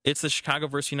It's the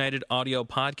ChicagoVerseUniteD audio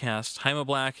podcast. Hi, I'm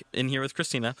Black, in here with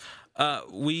Christina.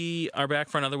 We are back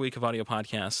for another week of audio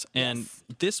podcasts, and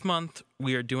this month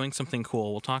we are doing something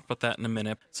cool. We'll talk about that in a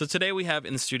minute. So today we have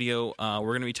in the studio,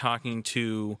 we're going to be talking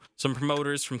to some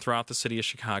promoters from throughout the city of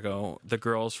Chicago, the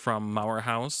Girls from MyOur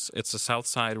House. It's a South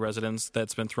Side residence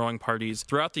that's been throwing parties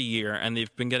throughout the year, and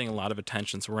they've been getting a lot of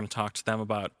attention. So we're going to talk to them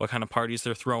about what kind of parties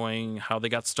they're throwing, how they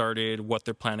got started, what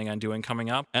they're planning on doing coming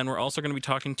up. And we're also going to be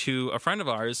talking to a friend of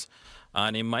ours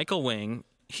named Mikul Wing.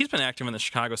 He's been active in the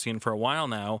Chicago scene for a while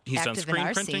now. He's done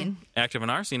screen printing. Active in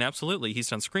our scene, absolutely. He's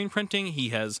done screen printing. He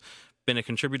has been a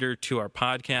contributor to our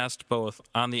podcast, both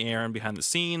on the air and behind the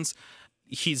scenes.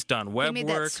 He's done web work. He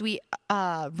made that sweet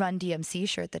Run DMC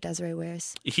shirt that Desiree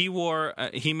wears. He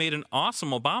made an awesome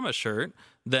Obama shirt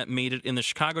that made it in the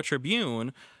Chicago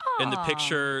Tribune in the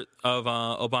picture of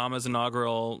Obama's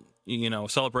inaugural,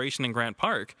 celebration in Grant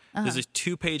Park. There's a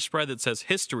 2-page spread that says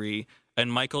history, and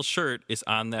Michael's shirt is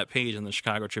on that page in the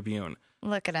Chicago Tribune.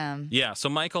 Look at him. Yeah, so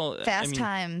Michael... Fast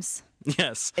times.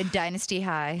 Yes. At Dynasty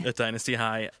High. At Dynasty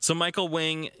High. So Mikul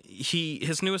Wing,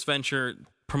 his newest venture,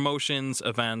 promotions,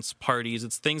 events, parties,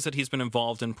 it's things that he's been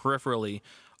involved in peripherally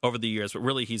over the years, but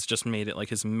really he's just made it like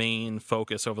his main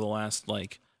focus over the last, I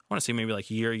want to say maybe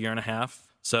year and a half.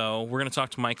 So we're going to talk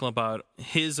to Mikul about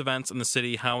his events in the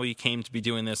city, how he came to be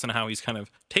doing this, and how he's kind of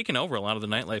taken over a lot of the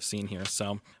nightlife scene here.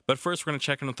 But first we're going to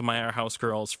check in with the MyOur House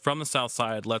girls from the South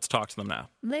Side. Let's talk to them now.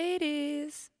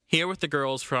 Ladies. Here with the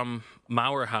girls from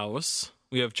MyOur House,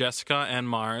 we have Jessica and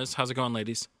Mars. How's it going,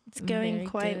 ladies? It's going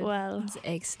quite well. It's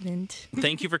excellent.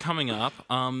 Thank you for coming up.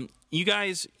 You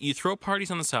guys, you throw parties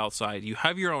on the South Side. You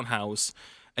have your own house,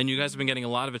 and you guys have been getting a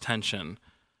lot of attention.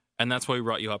 And that's why we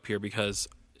brought you up here, because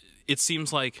it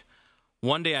seems like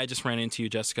one day I just ran into you,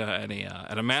 Jessica, at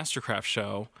a Mastercraft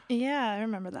show. Yeah, I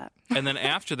remember that. And then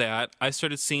after that, I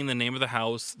started seeing the name of the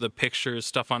house, the pictures,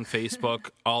 stuff on Facebook,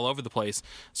 all over the place.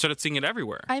 Started seeing it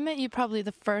everywhere. I met you probably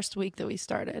the first week that we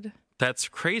started. That's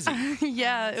crazy.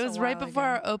 Yeah, it was right before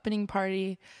our opening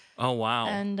party. Oh, wow.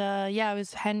 And I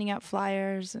was handing out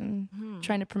flyers and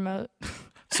trying to promote.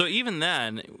 So even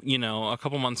then, a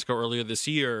couple months ago, earlier this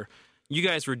year, you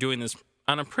guys were doing this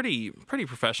on a pretty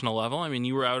professional level. I mean,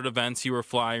 you were out at events, you were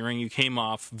flyering, you came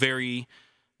off very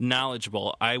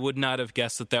knowledgeable. I would not have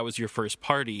guessed that was your first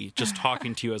party, just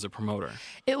talking to you as a promoter.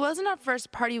 It wasn't our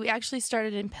first party. We actually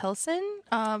started in Pilsen.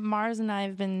 Mars and I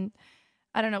have been,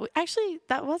 I don't know. Actually,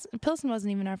 Pilsen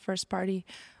wasn't even our first party.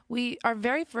 Our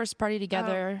very first party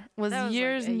together was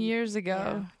years and years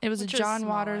ago. Yeah. It was a John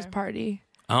Waters party.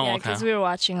 Oh, yeah, okay. because we were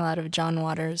watching a lot of John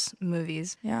Waters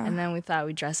movies. Yeah. And then we thought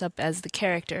we'd dress up as the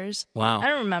characters. Wow. I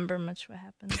don't remember much what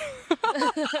happened.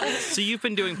 So you've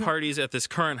been doing parties at this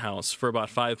current house for about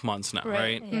 5 months now,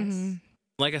 right? Yes. Mm-hmm.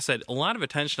 Like I said, a lot of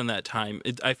attention in that time.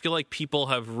 I feel like people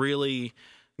have really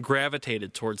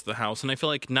gravitated towards the house. And I feel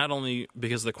like not only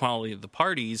because of the quality of the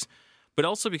parties, but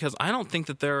also because I don't think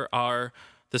that there are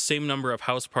the same number of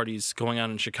house parties going on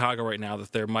in Chicago right now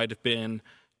that there might have been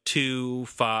 2,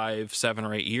 5, 7,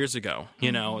 or 8 years ago.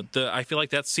 I feel like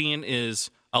that scene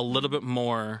is a little bit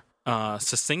more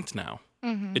succinct now.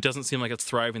 Mm-hmm. It doesn't seem like it's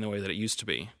thriving the way that it used to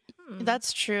be.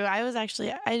 That's true. I was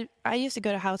actually I used to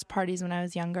go to house parties when I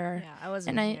was younger. Yeah, I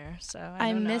wasn't here, so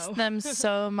I missed them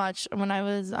so much. When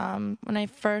I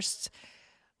first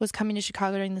was coming to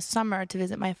Chicago during the summer to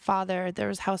visit my father, there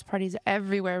was house parties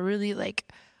everywhere. Really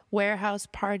warehouse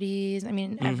parties. I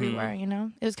mean, everywhere.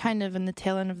 It was kind of in the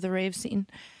tail end of the rave scene.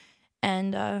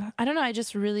 And I don't know.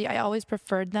 I always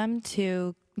preferred them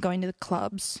to going to the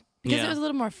clubs because it was a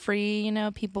little more free.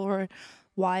 People were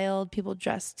wild. People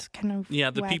dressed kind of the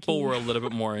wacky. people were a little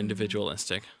bit more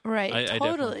individualistic. Right. I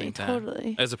definitely think that.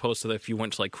 Totally. As opposed to if you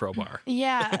went to Crowbar.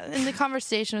 Yeah. And the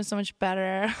conversation was so much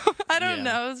better. I don't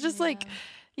know. It was just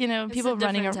people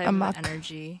running amok.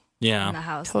 Energy. Yeah. In the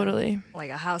house. Totally.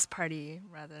 Like a house party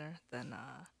rather than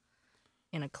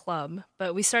in a club.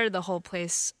 But we started the whole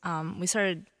place. We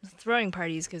started throwing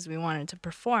parties because we wanted to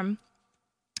perform.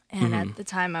 And at the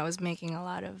time, I was making a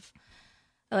lot of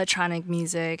electronic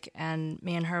music, and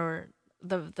me and her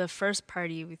were the first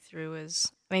party we threw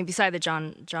was, beside the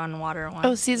John Water one.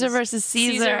 Oh, Caesar versus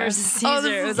Caesar. Caesar versus Caesar.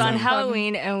 Oh, it was on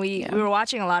Halloween, and we were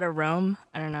watching a lot lot of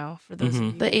I don't know, for those of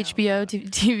you the HBO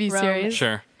TV Rome. series.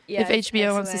 Sure. Yeah, if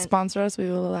HBO wants to sponsor us, we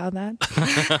will allow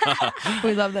that.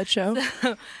 We love that show.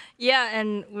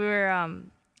 And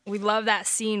we love that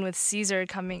scene with Caesar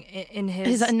coming in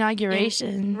his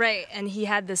inauguration. Right, and he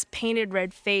had this painted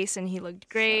red face, and he looked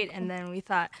great. So cool. And then we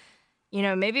thought,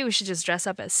 maybe we should just dress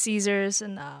up as Caesars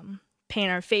and paint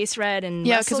our face red and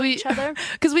wrestle each other.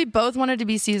 Because we both wanted to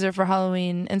be Caesar for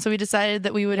Halloween, and so we decided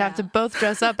that we would have to both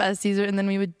dress up as Caesar, and then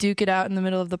we would duke it out in the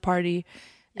middle of the party.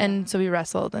 And so we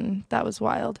wrestled, and that was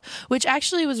wild, which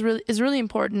actually is really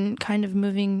important, kind of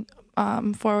moving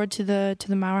forward to the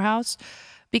MyOur House,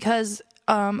 because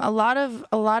a lot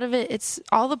of it, it's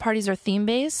all the parties are theme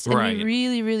based, and we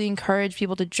really, really encourage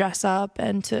people to dress up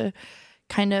and to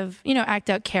kind of, act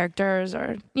out characters,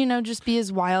 or, just be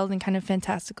as wild and kind of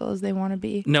fantastical as they want to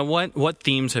be. Now, what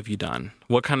themes have you done?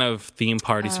 What kind of theme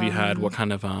parties have you had? What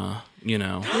kind of,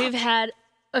 We've had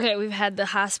the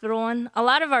hospital one. A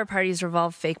lot of our parties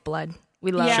revolve fake blood.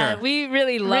 We love Sure. We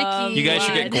really love You guys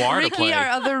should get Guar to play. Ricky, our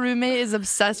other roommate, is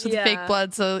obsessed with fake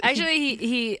blood. So actually,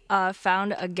 he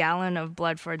found a gallon of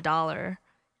blood for $1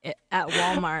 at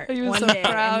Walmart he was one so day.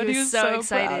 proud. And he was so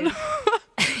excited. Proud.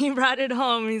 He brought it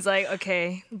home. He's like,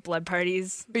 okay, blood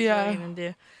parties. That's what we're gonna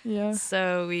do. Yeah.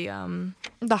 So we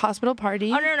the hospital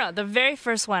party. Oh no! The very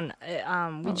first one,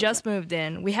 we just moved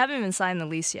in. We haven't even signed the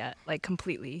lease yet, like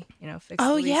completely. Fixed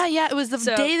the lease. Yeah. It was the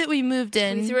day that we moved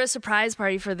in. We threw a surprise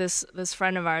party for this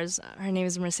friend of ours. Her name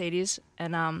is Mercedes,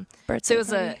 and Birthday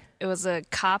so party. it was a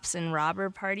cops and robber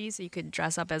party. So you could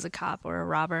dress up as a cop or a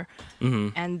robber,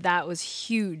 and that was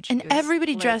huge. And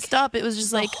everybody dressed up. It was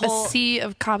just like whole- a sea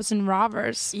of cops and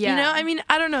robbers. Yeah. I mean,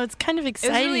 I don't know. It's kind of It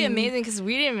exciting. was really amazing because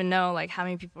we didn't even know like how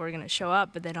many people were gonna show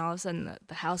up, but then all of a sudden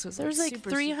the house was There was like super,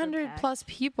 300 super plus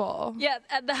people. Yeah,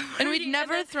 at that And we'd party,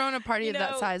 never then, thrown a party of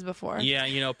that size before.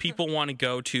 Yeah, people want to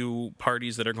go to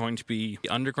parties that are going to be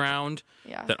underground,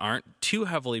 that aren't too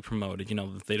heavily promoted.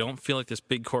 They don't feel like this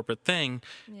big corporate thing.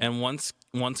 Yeah. And once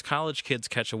college kids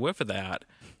catch a whiff of that,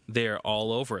 they're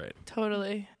all over it.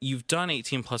 Totally. You've done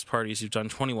 18 plus parties. You've done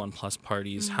 21 plus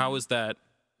parties. How is that?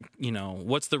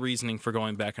 What's the reasoning for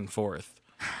going back and forth?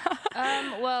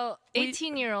 Well,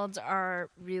 18-year-olds are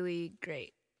really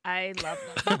great. I love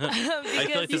them. I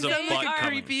feel like there's a butt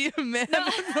coming. Creepy man.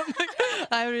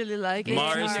 I really like it.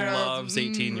 Mars loves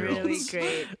 18-year-olds. Really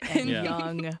great and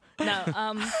young.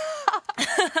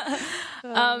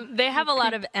 No, they have a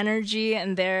lot of energy,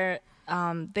 and they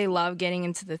love getting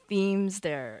into the themes.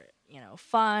 They're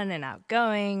fun and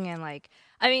outgoing, and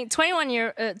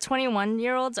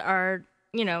 21-year-olds are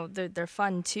they're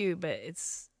fun too, but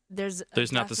there's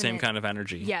not the same kind of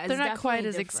energy. Yeah, they're not quite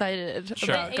as different. excited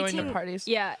Sure. about going to parties.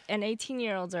 Yeah, and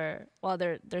 18-year-olds are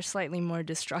they're slightly more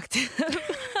destructive.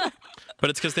 But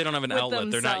it's because they don't have an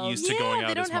outlet. They're not used to going out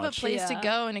they don't as have much. a place to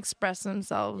go and express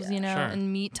themselves, Sure.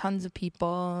 and meet tons of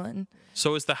people. And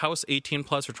So is the house 18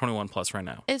 plus or 21 plus right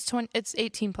now? it's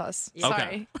 18 plus. Okay.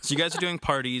 Sorry. So you guys are doing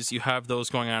parties. You have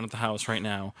those going on at the house right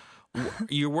now.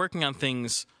 You're working on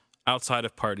things outside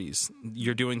of parties.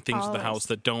 You're doing things at the house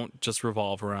that don't just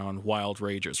revolve around wild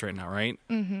ragers right now, right?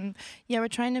 Mm-hmm. Yeah, we're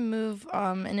trying to move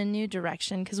in a new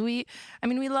direction because we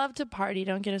love to party,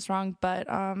 don't get us wrong, but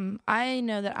I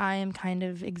know that I am kind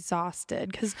of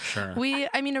exhausted because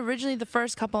originally the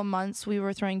first couple of months we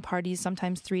were throwing parties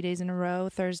sometimes 3 days in a row,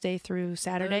 Thursday through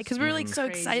Saturday, because we were like so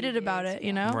excited about it,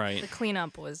 Right. The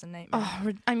cleanup was a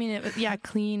nightmare.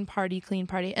 Clean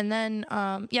party. And then,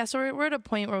 so we're at a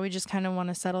point where we just kind of want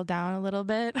to settle down a little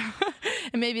bit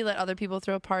and maybe let other people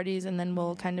throw parties, and then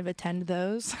we'll kind of attend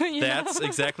those. That's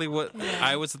exactly what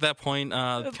I was at that point,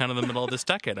 kind of the middle of this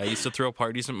decade. I used to throw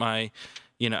parties at my,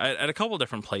 at a couple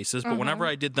different places, but whenever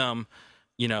I did them,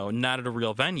 not at a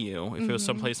real venue, if it was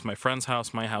someplace, my friend's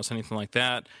house, my house, anything like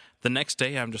that, the next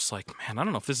day I'm just like, man, I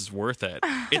don't know if this is worth it.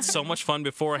 It's so much fun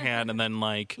beforehand, and then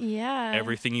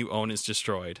everything you own is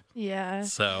destroyed. Yeah.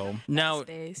 So now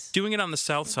doing it on the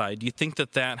south side, do you think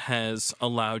that has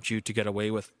allowed you to get away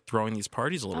with throwing these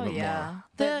parties a little bit more?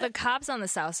 The cops on the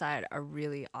south side are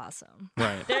really awesome.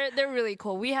 Right. They're really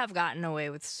cool. We have gotten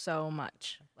away with so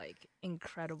much,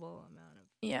 incredible amount of.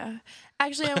 Yeah.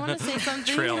 Actually, I want to say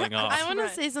something. Trailing off. I want to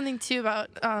say something too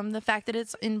about the fact that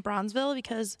it's in Bronzeville,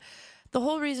 because the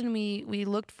whole reason we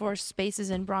looked for spaces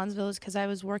in Bronzeville is because I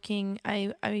was working.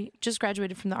 I just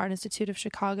graduated from the Art Institute of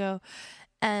Chicago,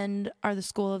 or the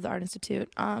School of the Art Institute.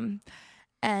 I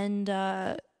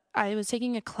was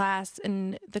taking a class,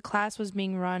 and the class was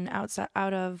being run out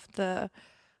of the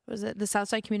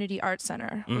Southside Community Arts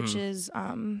Center, which is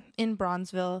in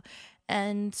Bronzeville.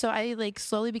 And so I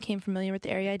slowly became familiar with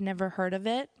the area. I'd never heard of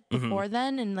it before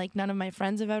then, and none of my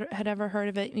friends had ever heard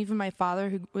of it. Even my father,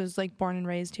 who was born and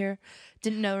raised here,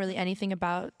 didn't know really anything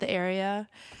about the area.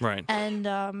 Right. And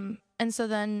so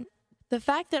then the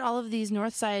fact that all of these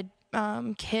Northside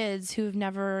kids who've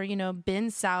never been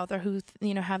south, or who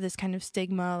have this kind of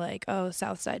stigma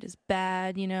Southside is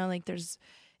bad,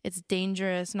 it's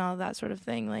dangerous and all of that sort of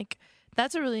thing,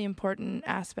 that's a really important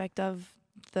aspect of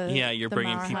you're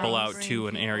bringing Mauer people House. out to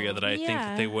an area that I think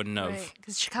that they wouldn't have.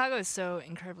 Because Chicago is so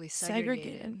incredibly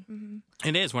segregated.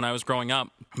 It is. When I was growing up,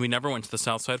 we never went to the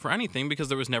South Side for anything because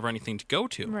there was never anything to go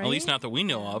to. Right? At least not that we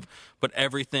know of. But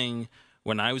everything,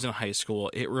 when I was in high school,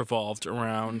 it revolved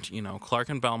around, Clark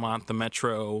and Belmont, the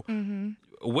Metro,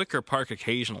 Wicker Park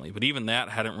occasionally. But even that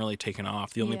hadn't really taken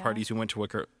off. The only parties we went to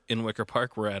Wicker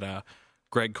Park were at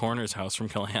Greg Corner's house from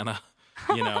Kalana.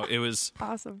 It was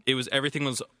awesome. Everything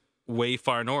was way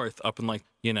far north, up in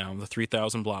the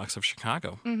 3,000 blocks of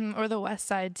Chicago, or the West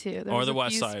Side too. Or the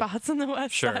West Side. Spots on the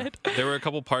West Side. There were a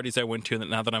couple parties I went to that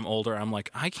now that I'm older, I'm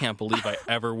like, I can't believe I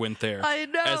ever went there I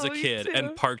know, as a me kid too.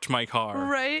 and parked my car.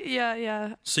 Right?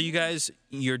 Yeah. So you guys,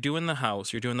 you're doing the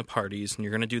house, you're doing the parties, and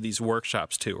you're going to do these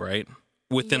workshops too, right?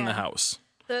 Within the house.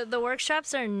 The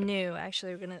workshops are new.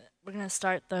 Actually, we're gonna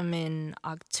start them in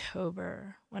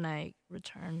October when I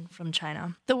return from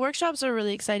China. The workshops are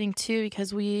really exciting too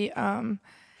because we've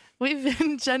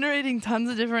been generating tons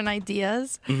of different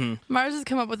ideas. Mars has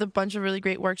come up with a bunch of really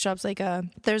great workshops.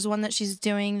 There's one that she's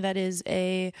doing that is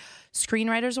a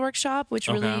screenwriters workshop, which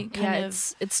really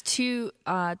it's 2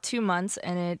 months,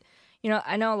 and it.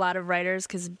 I know a lot of writers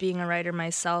because being a writer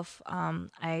myself,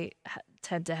 I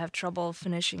tend to have trouble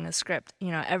finishing a script.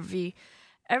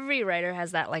 Every writer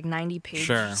has that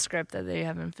 90-page script that they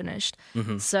haven't finished.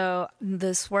 So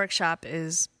this workshop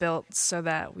is built so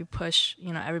that we push,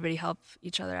 everybody help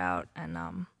each other out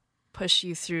and push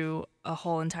you through a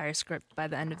whole entire script by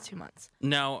the end of 2 months.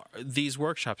 Now, these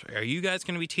workshops, are you guys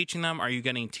going to be teaching them? Are you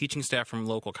getting teaching staff from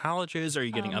local colleges? Are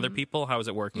you getting other people? How is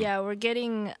it working? Yeah, we're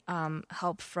getting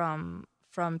help from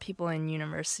people in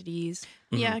universities.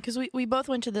 Yeah, because we both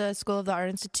went to the School of the Art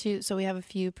Institute, so we have a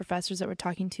few professors that we're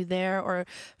talking to there, or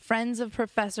friends of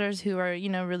professors who are,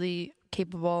 really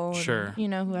capable,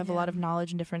 and, who have a lot of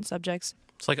knowledge in different subjects.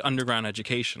 It's like underground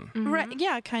education. Right?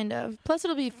 Yeah, kind of. Plus,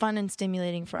 it'll be fun and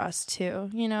stimulating for us too.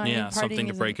 Something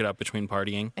to break it up between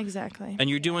partying. Exactly. And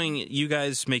you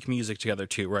guys make music together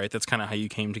too, right? That's kind of how you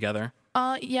came together.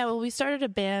 Yeah. Well, we started a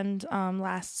band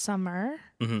last summer,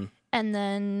 and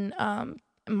then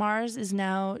Mars is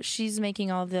she's making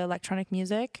all the electronic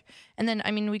music, and then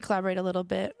we collaborate a little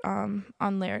bit on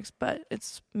lyrics, but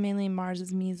it's mainly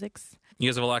Mars's musics. You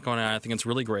guys have a lot going on. I think it's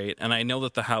really great. And I know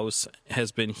that the house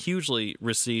has been hugely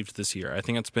received this year. I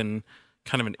think it's been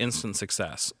kind of an instant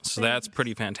success. So that's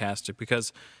pretty fantastic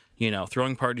because,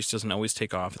 throwing parties doesn't always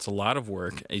take off. It's a lot of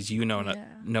work, as you no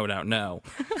doubt know.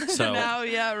 So now,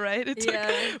 yeah, right.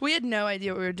 We had no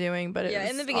idea what we were doing, but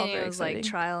in the beginning it was exciting.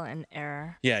 Trial and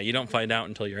error. Yeah, you don't find out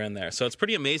until you're in there. So it's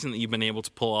pretty amazing that you've been able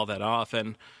to pull all that off.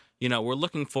 And, we're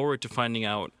looking forward to finding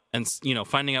out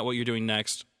what you're doing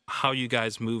next, how you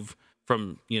guys move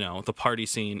from, the party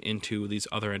scene into these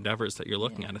other endeavors that you're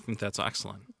looking at. I think that's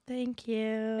excellent. Thank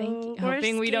you. Thank you.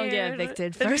 Hoping we don't get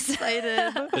evicted first.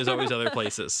 Excited. There's always other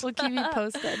places. We'll keep you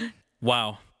posted.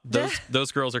 Wow.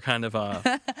 Those girls are kind of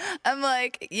I'm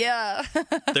like, yeah.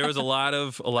 There was a lot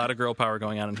of girl power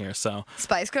going on in here, so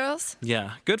Spice Girls?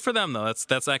 Yeah. Good for them though.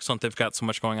 That's excellent. They've got so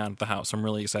much going on at the house. I'm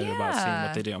really excited about seeing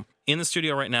what they do. In the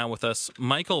studio right now with us,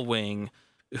 Mikul Wing,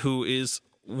 who is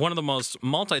one of the most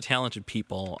multi-talented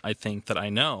people I think that I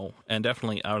know, and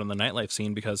definitely out in the nightlife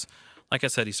scene because, like I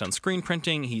said, he's done screen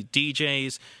printing, he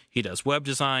DJs, he does web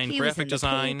design, graphic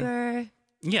design. Paper.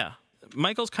 Yeah.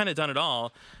 Michael's kind of done it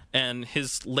all, and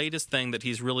his latest thing that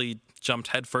he's really jumped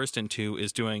headfirst into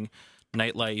is doing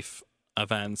nightlife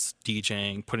events,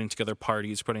 DJing, putting together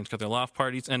parties, putting together loft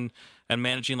parties, and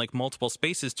managing multiple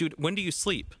spaces. Dude, when do you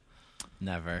sleep?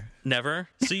 Never.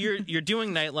 So you're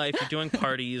doing nightlife, you're doing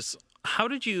parties. How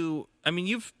did you,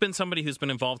 you've been somebody who's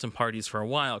been involved in parties for a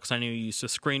while, because I know you used to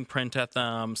screen print at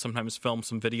them, sometimes film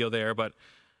some video there, but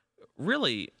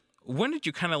really, when did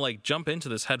you kind of jump into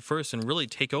this head first and really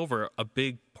take over a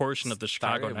big portion of the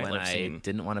Chicago nightlife scene? I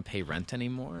didn't want to pay rent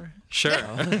anymore. Sure.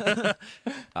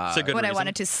 It's a good When reason. I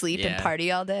wanted to sleep and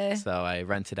party all day. So I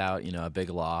rented out, a big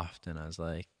loft, and I was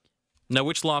like... Now,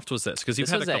 which loft was this? Because you've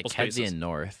had a couple spaces. This was at Kedzie and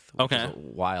North, which was a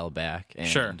while back.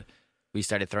 And we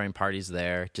started throwing parties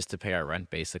there just to pay our rent,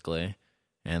 basically.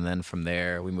 And then from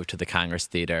there, we moved to the Congress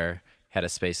Theater, had a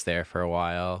space there for a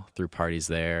while, threw parties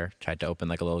there, tried to open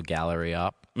a little gallery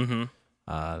up.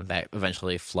 That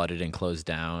eventually flooded and closed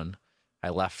down. I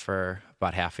left for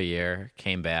about half a year,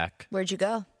 came back. Where'd you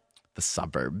go? The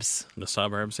suburbs. The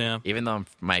suburbs, yeah. Even though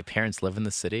my parents live in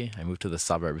the city, I moved to the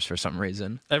suburbs for some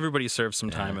reason. Everybody serves some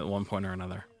time at one point or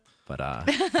another. But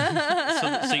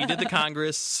so you did the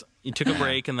Congress, you took a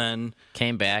break, and then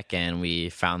came back, and we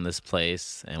found this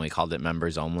place, and we called it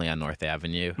Members Only on North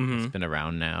Avenue. It's been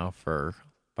around now for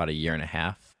about a year and a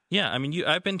half. Yeah,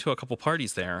 I've been to a couple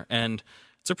parties there, and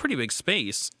it's a pretty big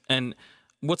space. And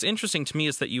what's interesting to me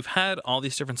is that you've had all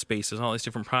these different spaces, all these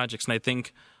different projects, and I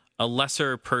think a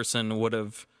lesser person would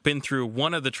have been through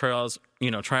one of the trials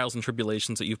and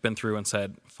tribulations that you've been through and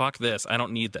said, fuck this, I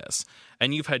don't need this.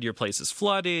 And you've had your places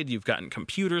flooded, you've gotten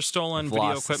computers stolen, I've video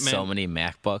lost equipment. so many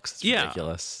MacBooks. It's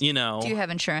ridiculous. You know. Do you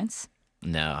have insurance?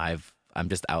 No, I'm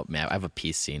just out, man. I have a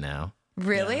PC now.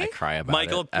 Really? I cry about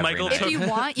Michael it every night. If you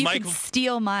want, you can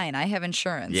steal mine. I have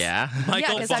insurance. Yeah?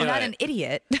 Yeah, because I'm not an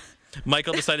idiot.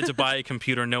 Michael decided to buy a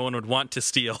computer no one would want to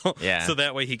steal. Yeah. So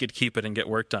that way he could keep it and get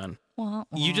work done.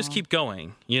 You just keep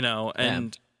going,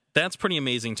 and that's pretty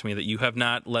amazing to me that you have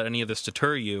not let any of this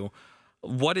deter you.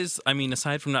 What is,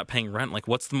 aside from not paying rent, like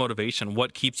what's the motivation?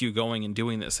 What keeps you going and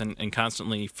doing this and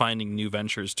constantly finding new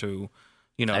ventures to,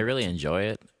 I really enjoy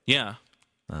it. Yeah.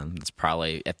 It's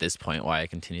probably at this point why I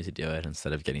continue to do it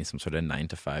instead of getting some sort of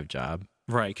 9-to-5 job.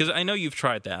 Right, because I know you've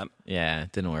tried that. Yeah,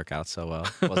 it didn't work out so well.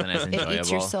 It wasn't as enjoyable. It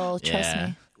eats your soul, trust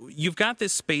me. You've got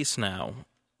this space now.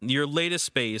 Your latest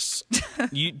space.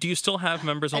 Do you still have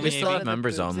members only? We still have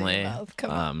members only. The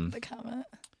comment.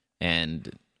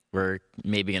 And we're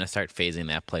maybe going to start phasing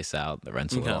that place out. The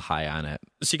rent's a little high on it.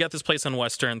 So you got this place on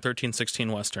Western,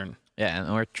 1316 Western. Yeah,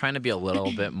 and we're trying to be a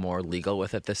little bit more legal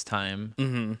with it this time.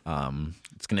 Mm-hmm.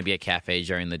 It's going to be a cafe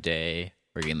during the day.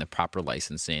 We're getting the proper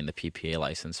licensing, the PPA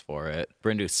license for it. We're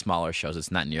going to do smaller shows.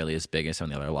 It's not nearly as big as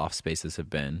some of the other loft spaces have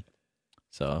been.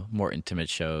 So more intimate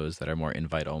shows that are more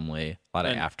invite only. A lot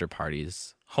of after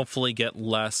parties. Hopefully get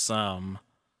less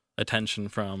attention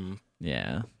from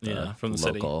from the local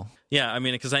city. Yeah,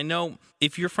 because I know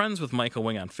if you're friends with Michael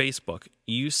Wing on Facebook,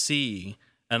 you see,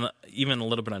 and even a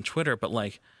little bit on Twitter, but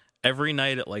like every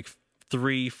night at like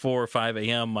 3, 4, 5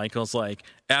 a.m., Michael's like,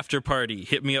 after party,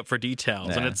 hit me up for details.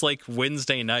 Yeah. And it's like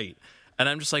Wednesday night. And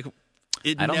I'm just like,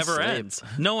 it never ends.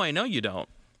 No, I know you don't.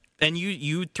 And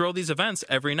you throw these events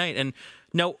every night. And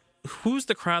now, who's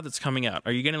the crowd that's coming out?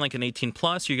 Are you getting like an 18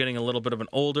 plus? Are you getting a little bit of an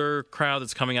older crowd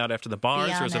that's coming out after the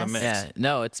bars? Or is it a mix? Yeah,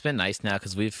 no, it's been nice now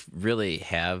because we've really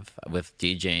with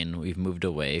DJing, we've moved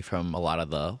away from a lot of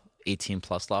the 18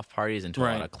 plus loft parties into a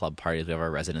lot of club parties. We have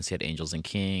our residency at Angels and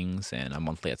Kings and a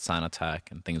monthly at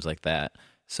Sonatech and things like that.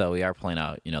 So we are playing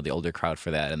out, the older crowd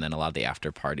for that. And then a lot of the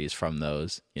after parties from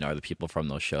those, are the people from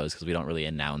those shows because we don't really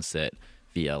announce it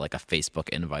via like a Facebook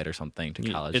invite or something to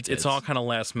college kids. It's all kind of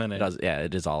last minute.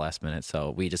 It is all last minute.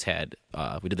 So we just had,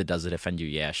 we did the Does It Offend You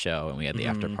Yeah show, and we had the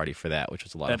after party for that, which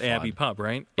was a lot of fun. At Abbey Pub,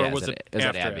 right? Yeah, or was it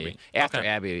after Abbey? After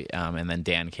Abbey, and then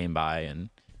Dan came by, and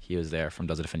he was there from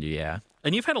Does It Offend You Yeah.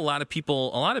 And you've had a lot of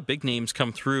people, a lot of big names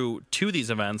come through to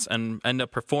these events and end up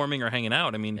performing or hanging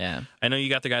out. I know you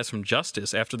got the guys from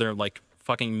Justice after their like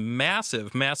fucking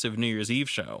massive New Year's Eve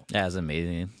show. Yeah, it was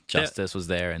amazing. Justice was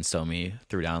there, and Somi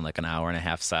threw down like an hour and a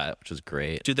half set, which was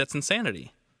great. Dude, that's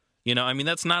insanity.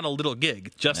 That's not a little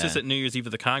gig. Justice at New Year's Eve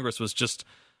at the Congress was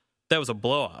that was a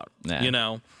blowout,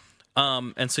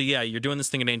 And so, you're doing this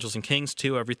thing at Angels and Kings,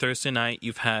 too, every Thursday night.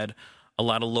 You've had a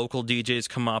lot of local DJs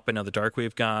come up. I know the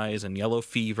Darkwave guys and Yellow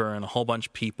Fever and a whole bunch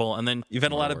of people. And then you've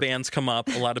had a lot of bands come up,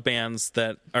 a lot of bands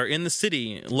that are in the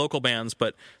city, local bands,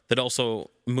 but that also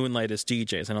moonlight as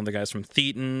DJs. I know the guys from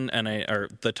Thetan or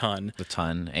The Ton. The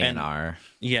Ton, A&R.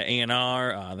 Yeah,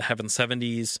 A&R, the Heaven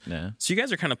 70s. Yeah. So you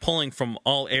guys are kind of pulling from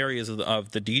all areas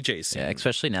of the DJ scene. Yeah,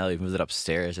 especially now that we've moved it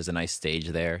upstairs. There's a nice stage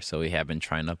there, so we have been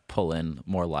trying to pull in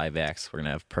more live acts. We're going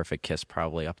to have Perfect Kiss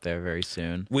probably up there very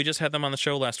soon. We just had them on the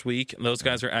show last week. Those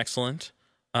guys are excellent.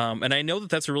 And I know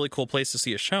that's a really cool place to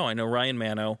see a show. I know Ryan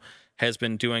Mano has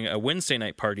been doing a Wednesday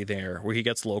night party there where he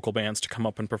gets local bands to come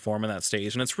up and perform on that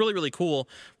stage. And it's really, really cool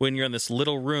when you're in this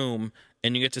little room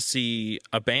and you get to see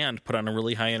a band put on a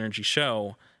really high energy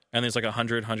show and there's like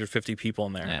 100, 150 people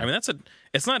in there. Yeah.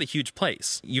 It's not a huge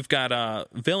place. You've got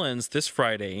Villains this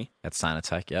Friday. At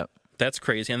Sonatech, yep. That's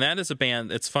crazy. And that is a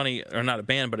band, it's funny, or not a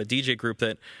band, but a DJ group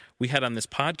that we had on this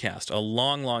podcast a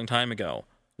long, long time ago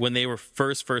when they were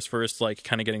first, like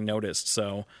kind of getting noticed.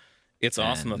 So it's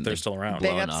awesome that they're still around.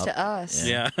 Big ups to us.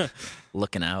 Yeah.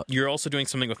 Looking out. You're also doing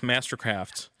something with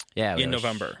MSTRKRFT in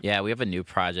November. Yeah, we have a new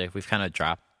project. We've kind of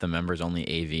dropped the members only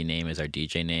AV name as our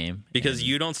DJ name. Because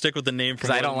you don't stick with the name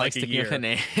for I don't like sticking with the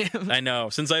name. I know.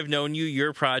 Since I've known you,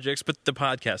 your projects, but the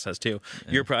podcast has too.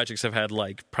 Yeah. Your projects have had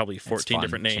like probably 14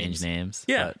 different names. Change names.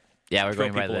 Yeah. But yeah, we're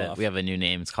going by we have a new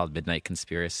name. It's called Midnight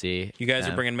Conspiracy. You guys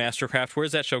are bringing MSTRKRFT.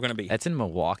 Where's that show going to be? It's in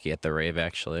Milwaukee at the Rave,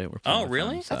 actually. Oh,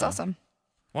 really? That's awesome.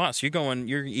 Wow, so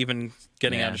you're even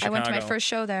getting out of Chicago. I went to my first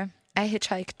show there. I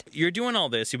hitchhiked. You're doing all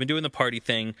this. You've been doing the party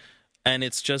thing, and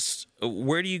it's just,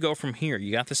 where do you go from here?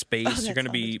 You got the space. You're going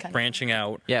to be branching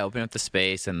out. Yeah, opening up the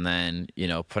space and then,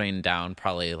 putting down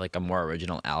probably like a more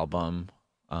original album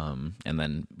And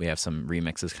then we have some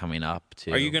remixes coming up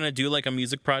too. Are you going to do like a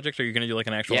music project, or are you going to do like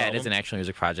an actual album? It is an actual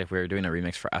music project. We're doing a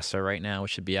remix for Essa right now,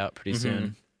 which should be out pretty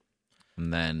soon.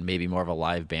 And then maybe more of a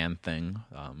live band thing.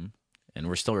 And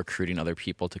we're still recruiting other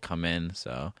people to come in,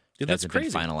 so dude, that's hasn't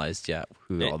crazy. been finalized yet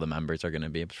who all the members are going to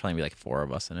be. There's probably like 4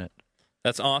 of us in it.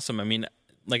 That's awesome. I mean,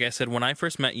 like I said, when I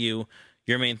first met you,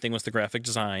 your main thing was the graphic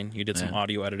design. You did some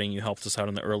audio editing. You helped us out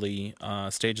in the early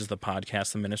stages of the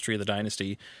podcast, the Ministry of the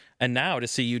Dynasty. And now to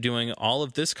see you doing all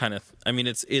of this kind of, I mean,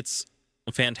 it's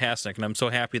fantastic. And I'm so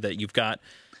happy that you've got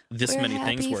this many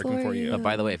things working for you.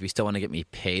 By the way, if you still want to get me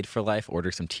paid for life,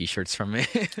 order some T-shirts from me.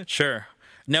 Sure.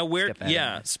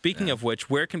 Now, speaking of which,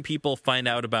 where can people find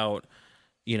out about,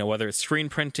 whether it's screen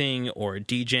printing or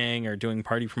DJing or doing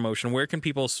party promotion, where can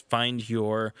people find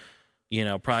your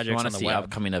projects on the see web?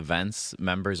 Upcoming events,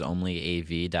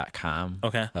 membersonlyav.com.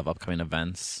 Okay. Have upcoming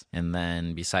events. And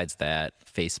then besides that,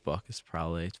 Facebook is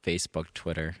probably Facebook,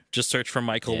 Twitter. Just search for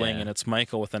Mikul Wing, and it's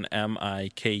Michael with an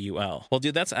Mikul. Well,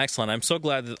 dude, that's excellent. I'm so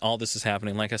glad that all this is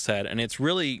happening, like I said, and it's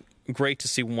really great to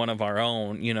see one of our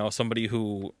own, somebody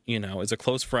who, is a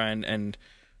close friend and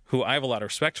who I have a lot of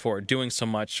respect for, doing so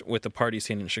much with the party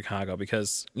scene in Chicago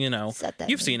because,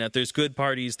 you've seen it. There's good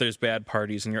parties, there's bad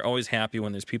parties, and you're always happy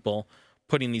when there's people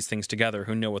putting these things together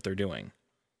who know what they're doing.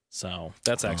 So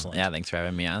that's excellent. Yeah, thanks for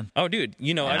having me on. Oh, dude,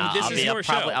 this is your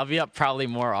show. I'll be up probably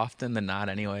more often than not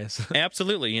anyways.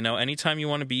 Absolutely. Anytime you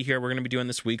want to be here, we're going to be doing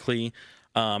this weekly.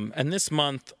 And this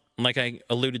month, like I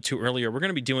alluded to earlier, we're going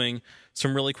to be doing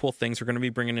some really cool things. We're going to be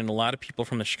bringing in a lot of people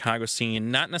from the Chicago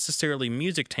scene, not necessarily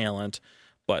music talent,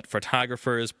 but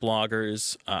photographers,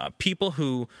 bloggers, people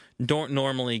who don't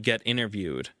normally get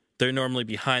interviewed. They're normally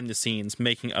behind the scenes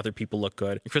making other people look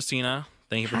good. Christina,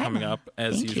 thank you for coming up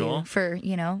as usual. Thank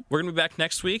you for, We're going to be back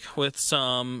next week with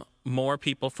some more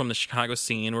people from the Chicago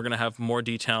scene. We're going to have more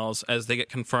details as they get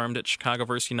confirmed at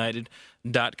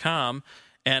ChicagoVerseUniteD.com.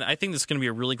 And I think this is going to be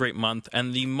a really great month.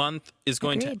 And the month is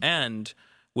going to end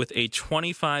with a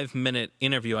 25-minute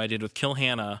interview I did with Kill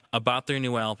Hannah about their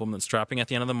new album that's dropping at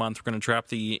the end of the month. We're going to drop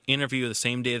the interview the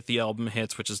same day that the album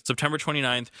hits, which is September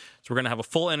 29th. So we're going to have a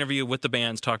full interview with the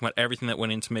bands, talking about everything that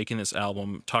went into making this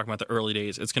album, talking about the early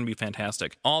days. It's going to be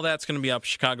fantastic. All that's going to be up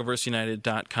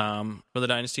ChicagoVerseUniteD.com. For the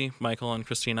Dynasty, Michael and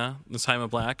Christina, this time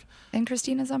of Black. And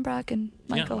Christina Zombrock and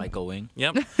Michael. Michael Wing.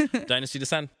 Yep. Dynasty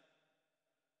Descend.